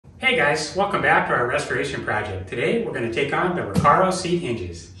Hey guys, welcome back to our restoration project. Today we're going to take on the Recaro seat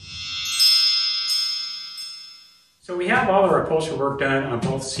hinges. So we have all of our upholstery work done on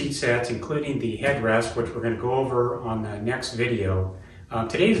both seat sets, including the headrest, which we're going to go over on the next video.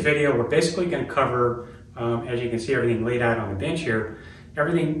 Today's video we're basically going to cover, as you can see everything laid out on the bench here,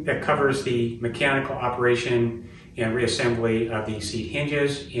 everything that covers the mechanical operation and reassembly of the seat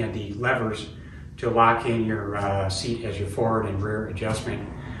hinges and the levers to lock in your seat as your forward and rear adjustment.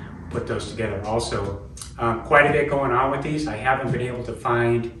 Put those together also. Quite a bit going on with these. I haven't been able to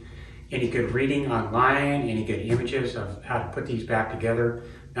find any good reading online, any good images of how to put these back together.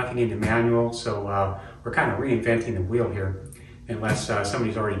 Nothing in the manual, so we're kind of reinventing the wheel here, unless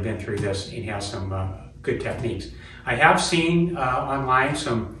somebody's already been through this and has some good techniques. I have seen online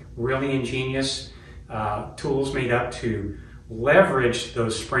some really ingenious tools made up to leverage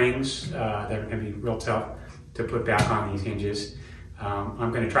those springs that are going to be real tough to put back on these hinges.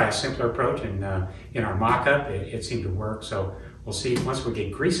 I'm going to try a simpler approach, and in our mock-up it seemed to work, so we'll see once we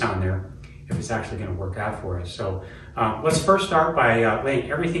get grease on there if it's actually going to work out for us. So let's first start by laying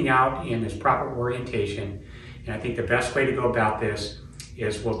everything out in this proper orientation, and I think the best way to go about this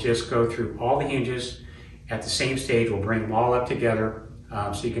is we'll just go through all the hinges at the same stage. We'll bring them all up together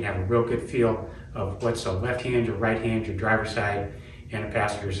so you can have a real good feel of what's a left hinge, a right hinge, a driver's side, and a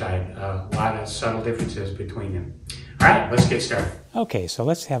passenger side. A lot of subtle differences between them. All right, let's get started. Okay, so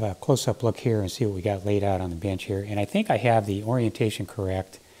let's have a close-up look here and see what we got laid out on the bench here. And I think I have the orientation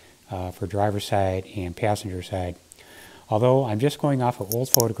correct for driver's side and passenger side. Although I'm just going off of old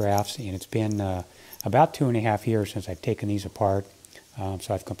photographs, and it's been about 2.5 years since I've taken these apart.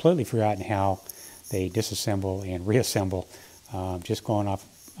 So I've completely forgotten how they disassemble and reassemble. Just going off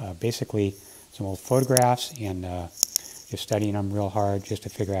basically some old photographs and just studying them real hard just to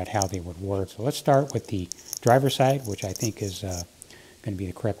figure out how they would work. So let's start with the driver's side, which I think is going to be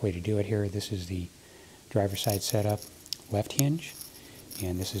the correct way to do it here. This is the driver's side setup, left hinge,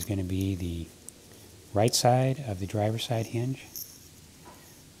 and this is going to be the right side of the driver's side hinge.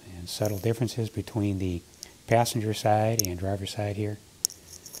 And subtle differences between the passenger side and driver's side here.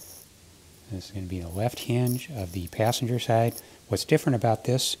 This is going to be the left hinge of the passenger side. What's different about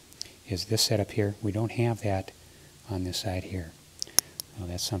this is this setup here. We don't have that on this side here. So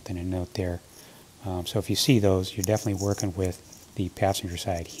that's something to note there. So if you see those, you're definitely working with the passenger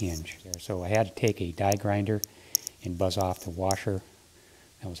side hinge. So I had to take a die grinder and buzz off the washer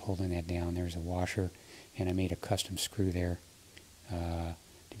that was holding that down. There's a washer, and I made a custom screw there to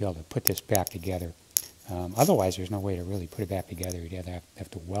be able to put this back together. Otherwise, there's no way to really put it back together. You'd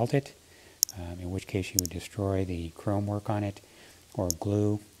have to weld it, in which case you would destroy the chrome work on it, or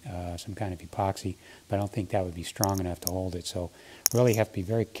glue, some kind of epoxy, but I don't think that would be strong enough to hold it. So really have to be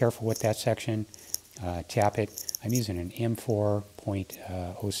very careful with that section. Tap it. I'm using an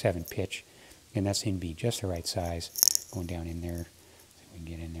M4.07 pitch, and that seemed to be just the right size. Going down in there, so we can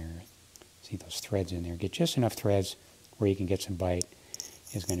get in there, see those threads in there. Get just enough threads where you can get some bite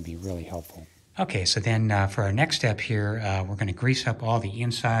is going to be really helpful. Okay, so then for our next step here, we're going to grease up all the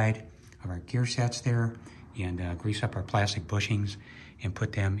inside of our gear sets there, and grease up our plastic bushings and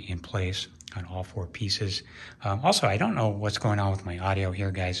put them in place on all 4 pieces. Also, I don't know what's going on with my audio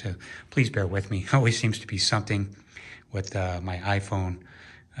here, guys, so please bear with me. Always seems to be something with my iPhone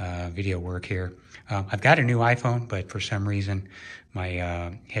video work here. I've got a new iPhone, but for some reason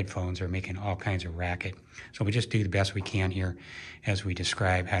my headphones are making all kinds of racket. So we just do the best we can here as we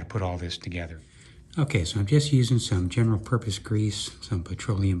describe how to put all this together. Okay, so I'm just using some general purpose grease, some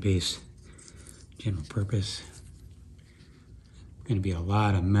petroleum-based general purpose. Going to be a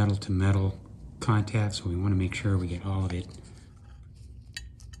lot of metal to metal contact, so we want to make sure we get all of it.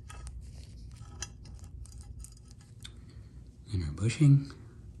 In our bushing.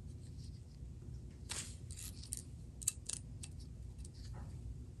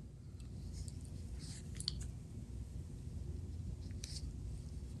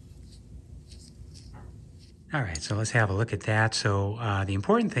 All right, so let's have a look at that. So the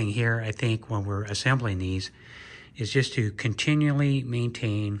important thing here, I think, when we're assembling these is just to continually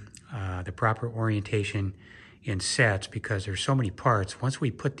maintain the proper orientation in sets, because there's so many parts. Once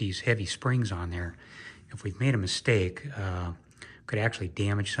we put these heavy springs on there, if we've made a mistake, could actually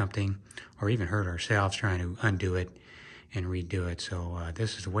damage something or even hurt ourselves trying to undo it and redo it. So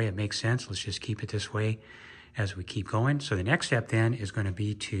this is the way it makes sense. Let's just keep it this way as we keep going. So the next step then is going to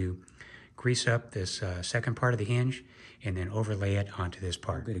be to grease up this second part of the hinge and then overlay it onto this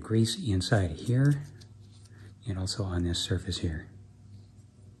part. A bit of grease inside here and also on this surface here.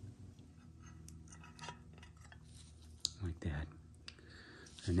 Like that.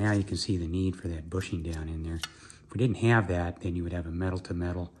 And now you can see the need for that bushing down in there. If we didn't have that, then you would have a metal to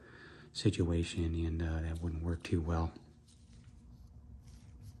metal situation, and that wouldn't work too well.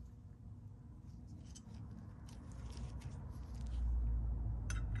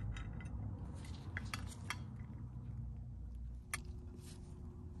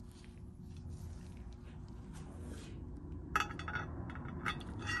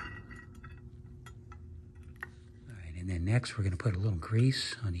 And then next we're going to put a little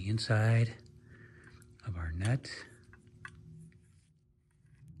grease on the inside of our nut.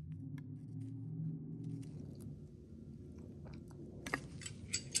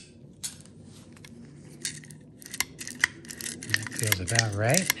 That feels about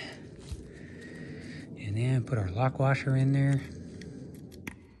right. And then put our lock washer in there.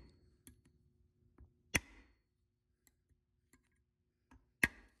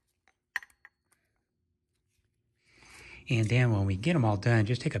 And then when we get them all done,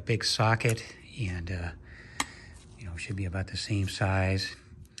 just take a big socket and, you know, it should be about the same size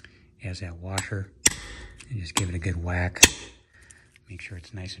as that washer. And just give it a good whack. Make sure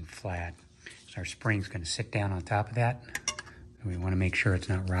it's nice and flat. So our spring's going to sit down on top of that. And we want to make sure it's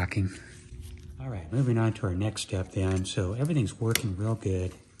not rocking. All right, moving on to our next step then. So everything's working real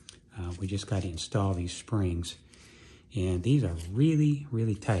good. We just got to install these springs. And these are really,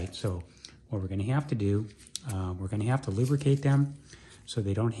 really tight. So what we're going to have to do, we're going to have to lubricate them so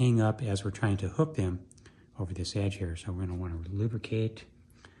they don't hang up as we're trying to hook them over this edge here. So we're going to want to lubricate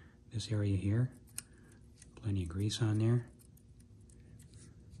this area here. Plenty of grease on there.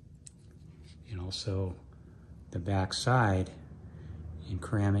 And also the back side, and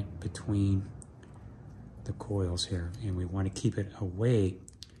cram it between the coils here. And we want to keep it away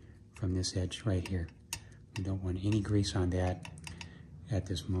from this edge right here. We don't want any grease on that at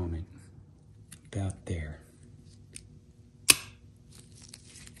this moment. About there.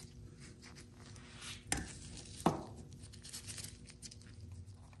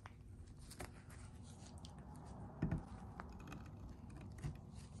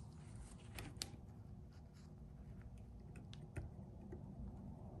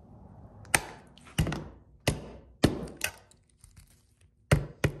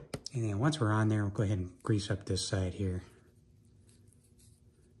 And then once we're on there, we'll go ahead and grease up this side here.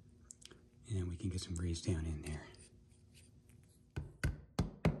 And then we can get some grease down in there.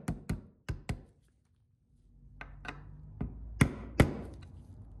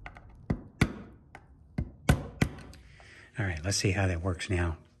 All right, let's see how that works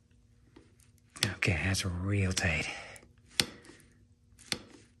now. Okay, that's real tight.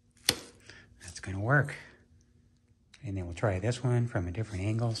 That's gonna work. And then we'll try this one from a different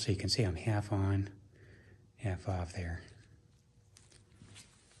angle so you can see I'm half on, half off there.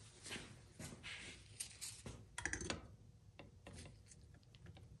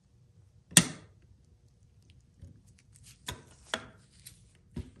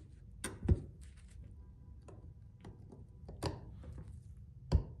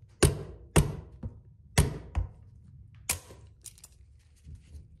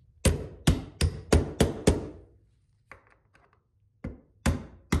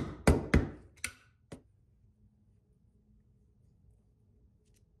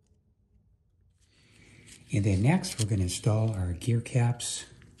 And then next, we're going to install our gear caps.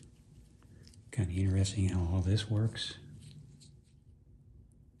 Kind of interesting how all this works.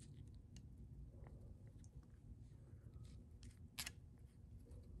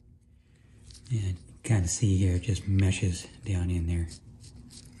 And kind of see here, it just meshes down in there.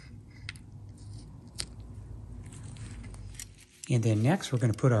 And then next, we're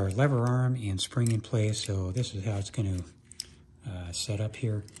going to put our lever arm and spring in place. So this is how it's going to set up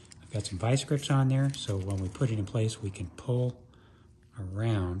here. Got some vice grips on there, so when we put it in place, we can pull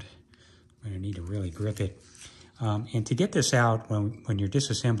around. We're going to need to really grip it. And to get this out, when you're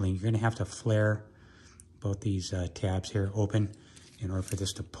disassembling, you're going to have to flare both these tabs here open in order for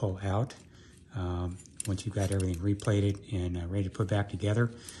this to pull out. Once you've got everything replated and ready to put back together,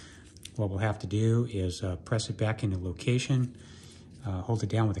 what we'll have to do is press it back into location, hold it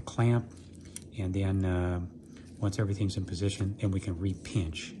down with a clamp, and then once everything's in position, then we can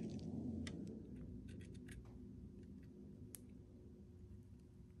re-pinch.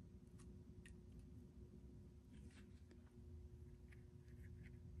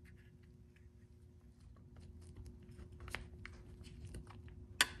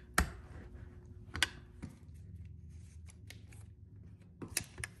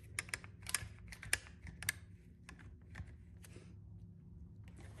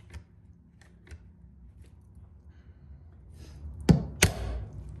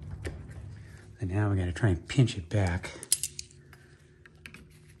 And now we're going to try and pinch it back.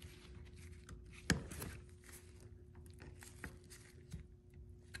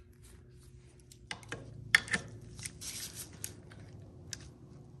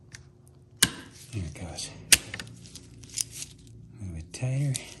 this. A little bit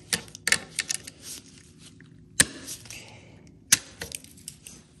tighter.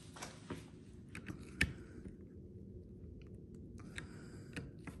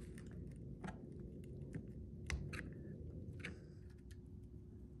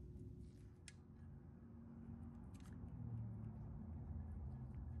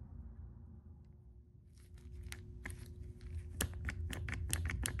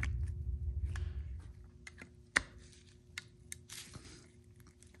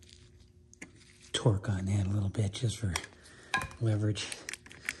 Torque on that a little bit just for leverage.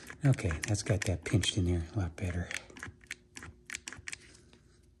 Okay, that's got that pinched in there a lot better.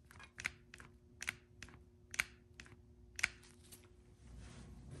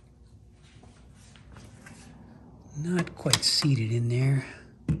 Not quite seated in there.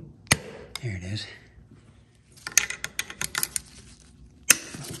 There it is.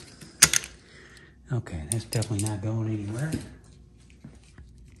 Okay, that's definitely not going anywhere.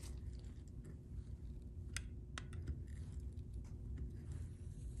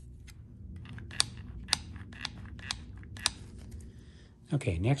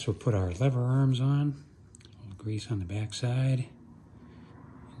 Okay, next we'll put our lever arms on. A little grease on the back side,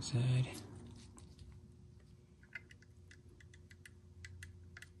 inside.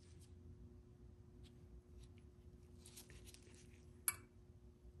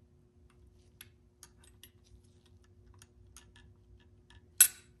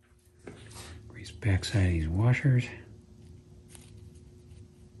 Grease back side of these washers.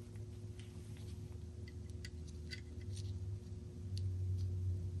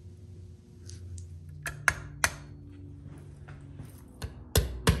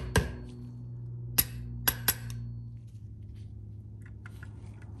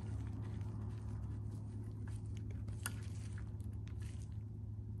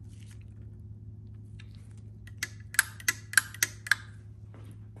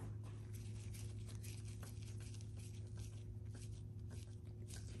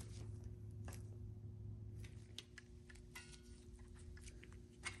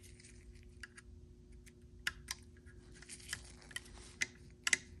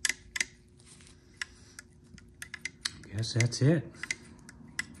 Guess that's it.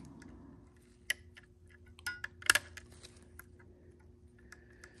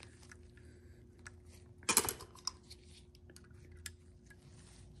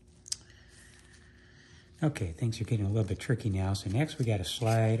 Okay, things are getting a little bit tricky now. So next we got to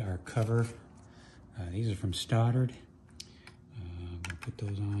slide our cover. These are from Stoddard. We'll put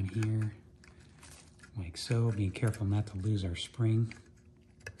those on here like so, being careful not to lose our spring.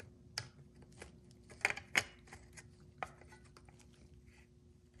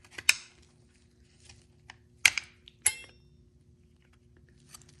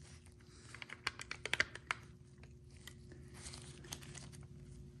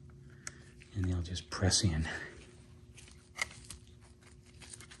 And they'll just press in.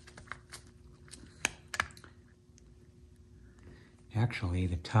 Actually,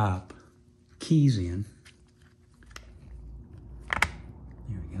 the top keys in.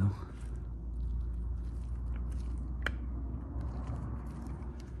 There we go.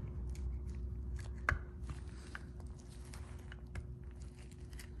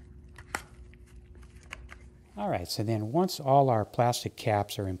 All right, so then once all our plastic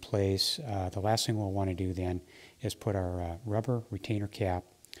caps are in place, the last thing we'll want to do then is put our rubber retainer cap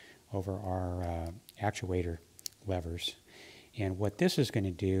over our actuator levers. And what this is going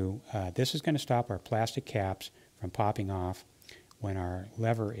to do, this is going to stop our plastic caps from popping off when our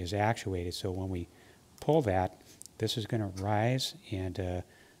lever is actuated. So when we pull that, this is going to rise, and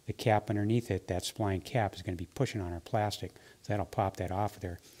the cap underneath it, that spline cap, is going to be pushing on our plastic. So that'll pop that off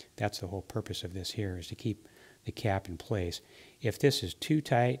there. That's the whole purpose of this here, is to keep the cap in place. If this is too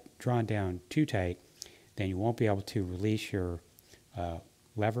tight, drawn down too tight, then you won't be able to release your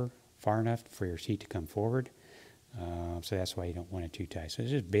lever far enough for your seat to come forward. So that's why you don't want it too tight. So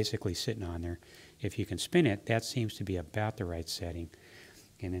it's just basically sitting on there. If you can spin it, that seems to be about the right setting.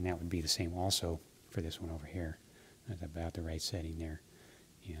 And then that would be the same also for this one over here. That's about the right setting there.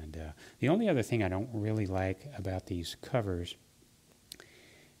 And the only other thing I don't really like about these covers,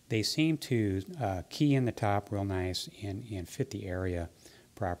 they seem to key in the top real nice and fit the area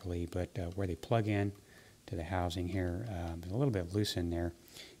properly, but where they plug in to the housing here, there's a little bit loose in there,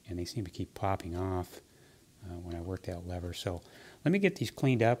 and they seem to keep popping off when I work that lever. So let me get these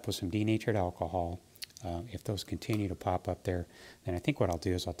cleaned up with some denatured alcohol. If those continue to pop up there, then I think what I'll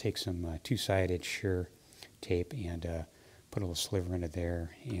do is I'll take some two-sided shear tape and put a little sliver into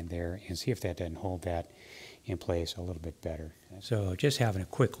there and see if that doesn't hold that in place a little bit better. So just having a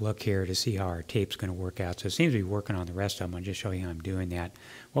quick look here to see how our tape's going to work out. So it seems to be working on the rest of them. I'll just show you how I'm doing that.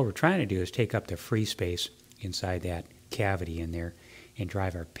 What we're trying to do is take up the free space inside that cavity in there and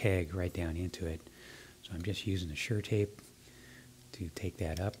drive our peg right down into it. So I'm just using the Sure tape to take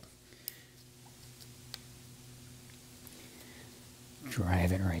that up.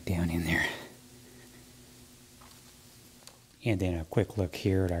 Drive it right down in there. And then a quick look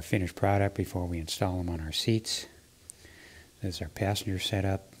here at our finished product before we install them on our seats. This is our passenger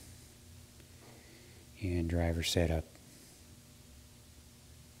setup and driver setup.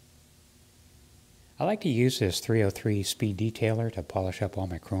 I like to use this 303 speed detailer to polish up all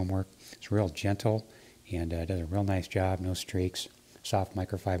my chrome work. It's real gentle and does a real nice job, no streaks. Soft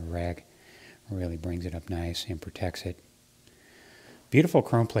microfiber rag really brings it up nice and protects it. Beautiful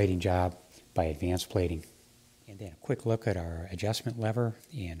chrome plating job by Advanced Plating. And then a quick look at our adjustment lever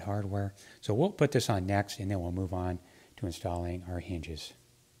and hardware. So we'll put this on next and then we'll move on to installing our hinges.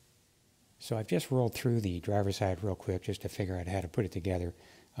 So I've just rolled through the driver's side real quick just to figure out how to put it together.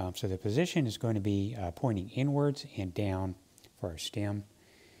 So the position is going to be pointing inwards and down for our stem.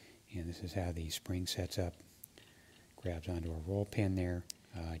 And this is how the spring sets up. Grabs onto a roll pin there.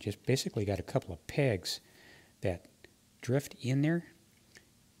 Just basically got a couple of pegs that drift in there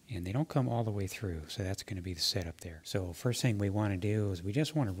and they don't come all the way through, so that's going to be the setup there. So first thing we want to do is we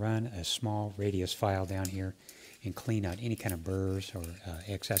just want to run a small radius file down here and clean out any kind of burrs or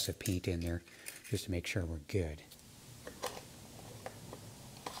excessive paint in there just to make sure we're good.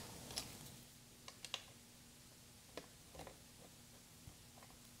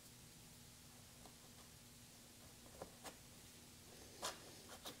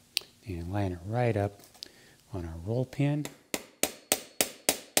 And line it right up on our roll pin.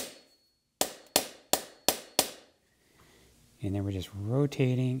 And then we're just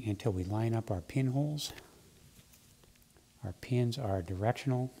rotating until we line up our pinholes. Our pins are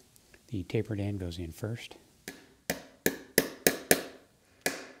directional. The tapered end goes in first.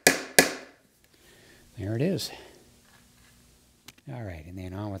 There it is. All right, and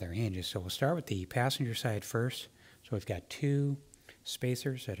then on with our hinges. So we'll start with the passenger side first. So we've got two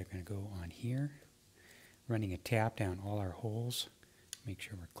spacers that are going to go on here. Running a tap down all our holes. Make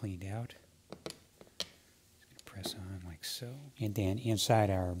sure we're cleaned out. Press on like so. And then inside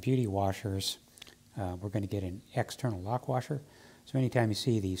our beauty washers, we're going to get an external lock washer. So anytime you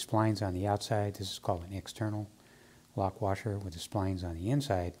see the splines on the outside, this is called an external lock washer. With the splines on the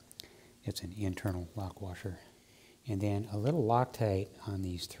inside, it's an internal lock washer. And then a little Loctite on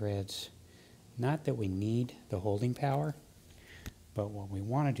these threads. Not that we need the holding power, but what we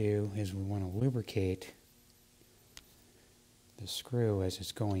want to do is we want to lubricate the screw as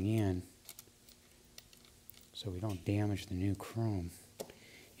it's going in, so we don't damage the new chrome.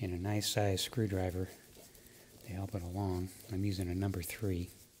 And a nice size screwdriver to help it along. I'm using a number 3.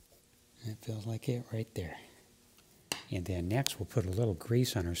 That feels like it right there. And then next we'll put a little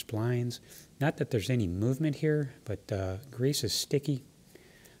grease on our splines. Not that there's any movement here, but grease is sticky.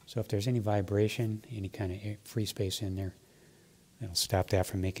 So if there's any vibration, any kind of free space in there, that'll stop that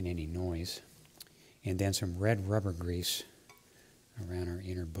from making any noise. And then some red rubber grease around our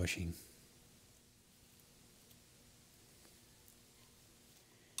inner bushing.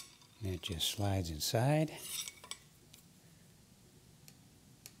 And it just slides inside.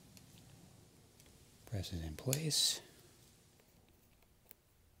 Presses in place.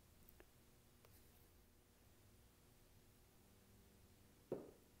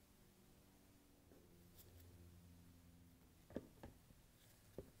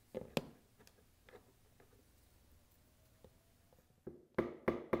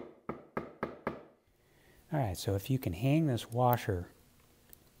 All right, so if you can hang this washer,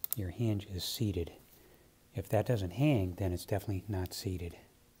 your hinge is seated. If that doesn't hang, then it's definitely not seated.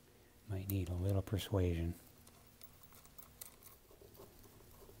 Might need a little persuasion.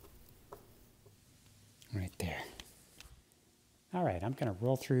 Right there. All right, I'm going to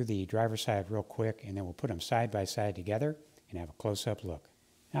roll through the driver's side real quick, and then we'll put them side by side together and have a close-up look.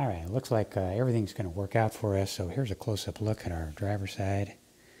 All right, it looks like everything's going to work out for us, so here's a close-up look at our driver's side.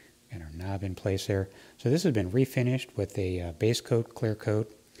 Got our knob in place there. So this has been refinished with a base coat, clear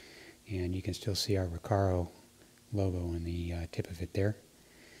coat, and you can still see our Recaro logo on the tip of it there.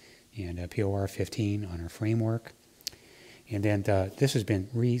 And POR 15 on our framework. And then this has been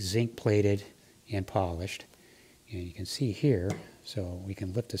re-zinc plated and polished. And you can see here, so we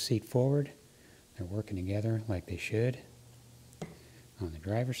can lift the seat forward. They're working together like they should on the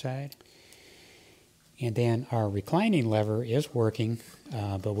driver's side. And then our reclining lever is working,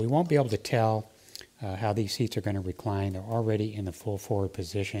 but we won't be able to tell how these seats are going to recline. They're already in the full forward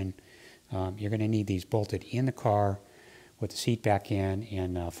position. You're going to need these bolted in the car with the seat back in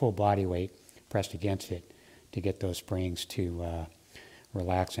and full body weight pressed against it to get those springs to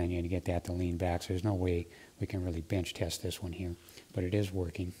relax on you and to get that to lean back. So there's no way we can really bench test this one here, but it is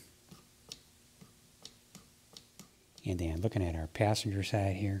working. And then looking at our passenger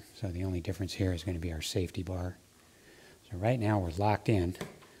side here, so the only difference here is going to be our safety bar. So right now we're locked in,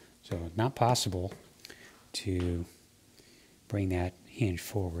 so it's not possible to bring that hinge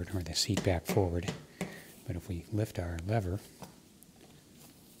forward or the seat back forward. But if we lift our lever,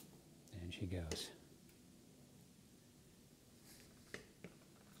 then she goes.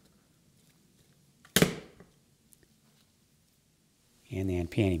 And then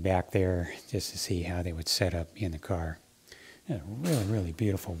panning back there just to see how they would set up in the car. Really, really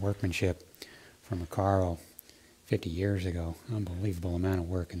beautiful workmanship from Recaro 50 years ago. Unbelievable amount of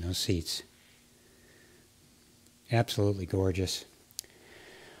work in those seats. Absolutely gorgeous.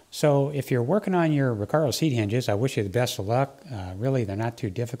 So if you're working on your Recaro seat hinges, I wish you the best of luck. Really, they're not too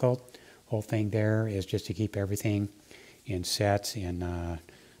difficult. Whole thing there is just to keep everything in sets and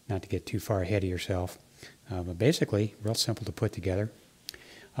not to get too far ahead of yourself. But basically, real simple to put together.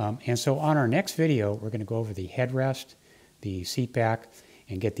 And so on our next video, we're going to go over the headrest, the seat back,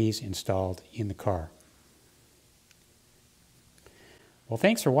 and get these installed in the car. Well,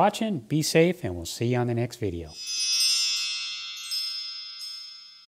 thanks for watching. Be safe, and we'll see you on the next video.